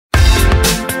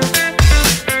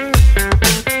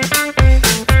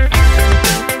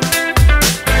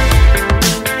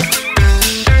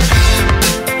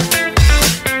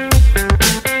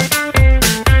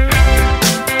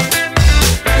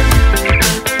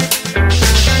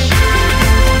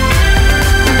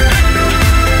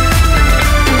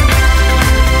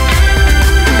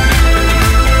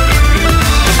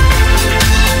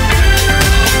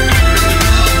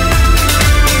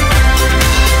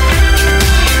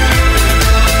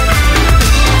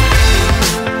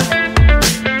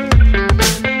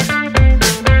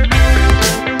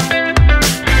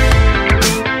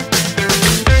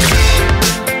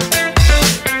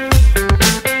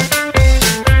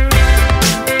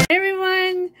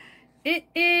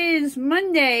is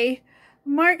Monday,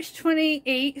 March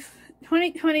 28th,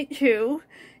 2022,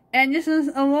 and this is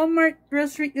a Walmart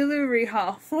grocery delivery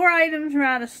haul. 4 items are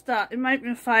out of stock. It might have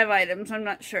been 5 items, I'm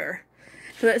not sure.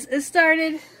 So let's get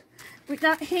started. We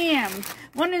got ham.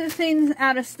 One of the things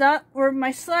out of stock were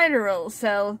my slider rolls,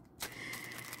 so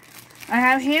I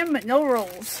have ham but no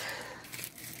rolls.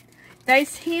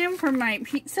 Diced ham for my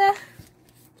pizza.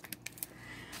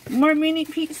 More mini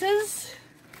pizzas.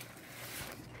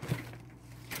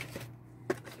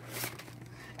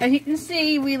 As you can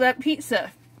see, we love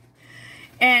pizza.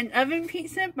 And oven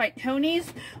pizza by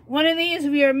Tony's. One of these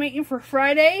we are making for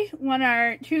Friday when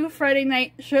our 2 Friday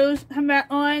night shows come back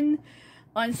on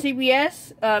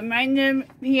CBS. Magnum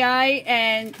PI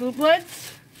and Blue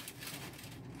Bloods.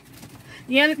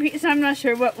 The other pizza, I'm not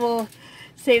sure what we'll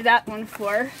save that one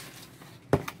for.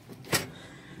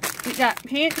 We got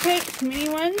pancakes, mini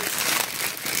ones.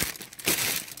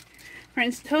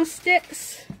 French toast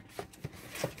sticks.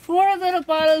 4 little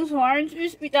bottles of orange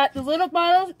juice. We got the little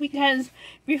bottles because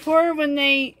before when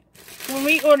we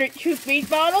ordered 2 big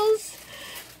bottles,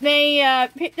 they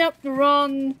picked up the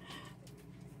wrong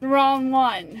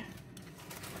one.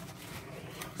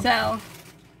 So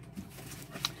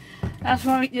that's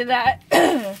why we did that.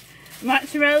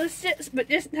 Mozzarella sticks, but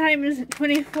this time is a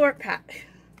 24 pack.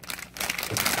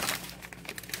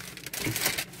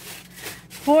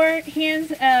 4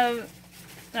 cans of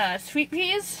sweet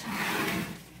peas.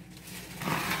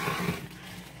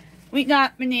 We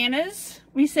got bananas.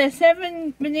 We said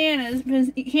 7 bananas because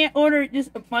you can't order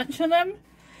just a bunch of them,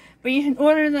 but you can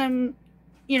order them,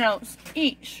 you know,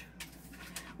 each.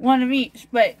 1 of each,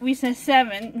 but we said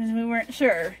 7 because we weren't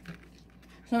sure.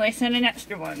 So they sent an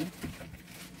extra one.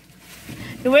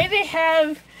 The way they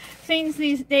have things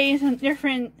these days on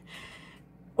different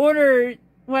order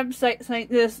websites like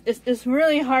this, it's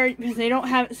really hard because they don't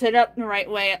have it set up the right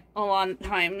way a lot of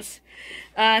times.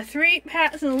 3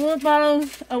 packs of little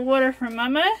bottles of water for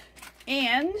Mama,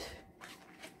 and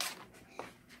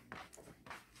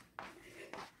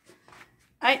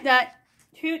I got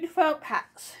 2 12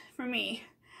 packs for me.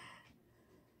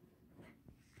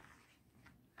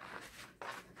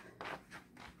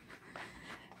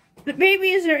 The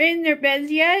babies are in their beds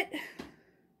yet.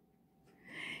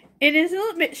 It is a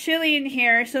little bit chilly in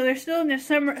here, so they're still in their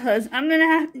summer clothes. I'm going to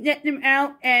have to get them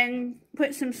out and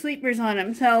put some sleepers on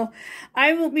them. So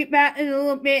I will be back in a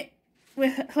little bit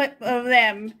with a clip of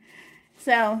them.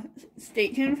 So stay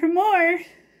tuned for more.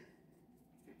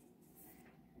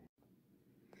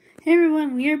 Hey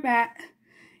everyone, we are back.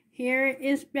 Here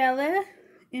is Bella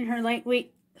in her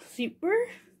lightweight sleeper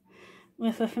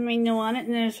with a flamingo on it,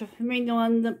 and there's a flamingo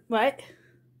on the butt.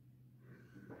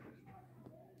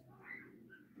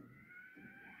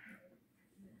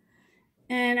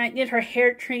 And I did her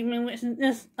hair treatment, which is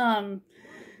this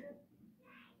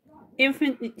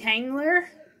infant detangler.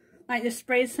 I just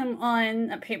sprayed some on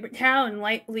a paper towel and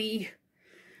lightly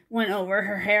went over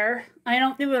her hair. I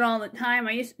don't do it all the time.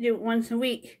 I used to do it once a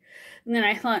week. And then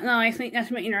I thought, no, I think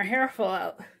that's making her hair fall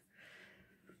out.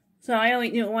 So I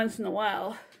only do it once in a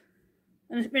while.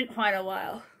 And it's been quite a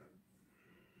while.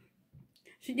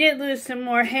 She did lose some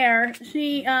more hair.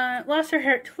 She lost her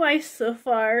hair twice so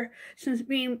far since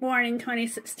being born in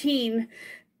 2016.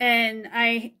 And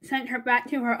I sent her back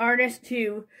to her artist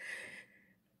to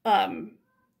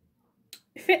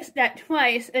fix that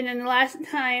twice. And then the last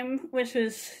time, which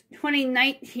was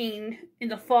 2019 in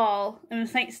the fall, it was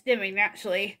Thanksgiving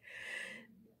actually,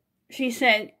 she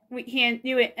said, we can't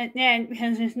do it then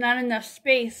because there's not enough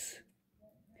space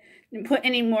to put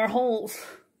any more holes.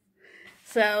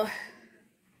 So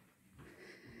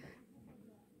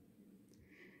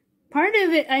part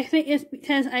of it, I think, is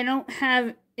because I don't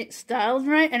have it styled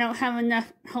right. I don't have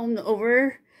enough home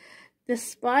over this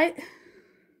spot.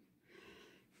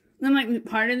 That might be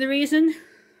part of the reason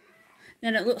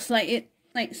that it looks like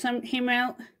some came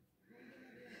out.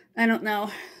 I don't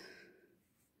know.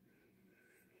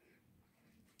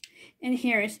 And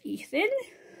here is Ethan.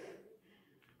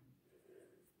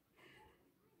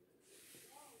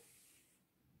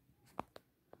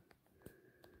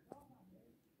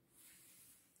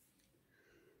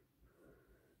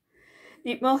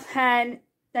 They both had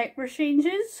diaper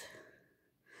changes.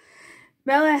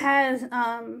 Bella has,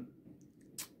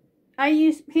 I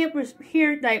use Pampers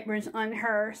Pure diapers on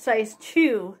her, size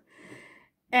 2.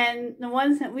 And the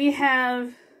ones that we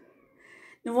have,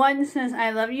 the one says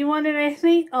I love you on it, I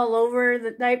think, all over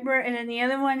the diaper. And then the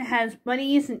other one has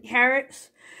bunnies and carrots.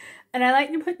 And I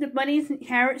like to put the bunnies and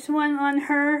carrots one on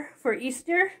her for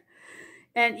Easter.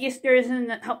 And Easter is in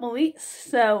a couple weeks,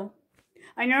 so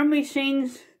I normally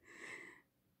change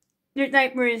their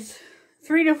diapers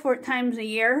 3 to 4 times a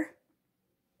year.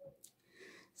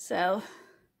 So,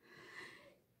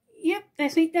 yep, I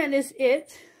think that is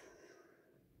it.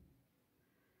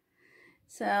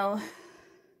 So,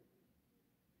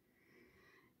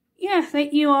 yeah,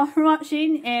 thank you all for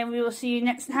watching, and we will see you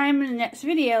next time in the next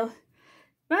video.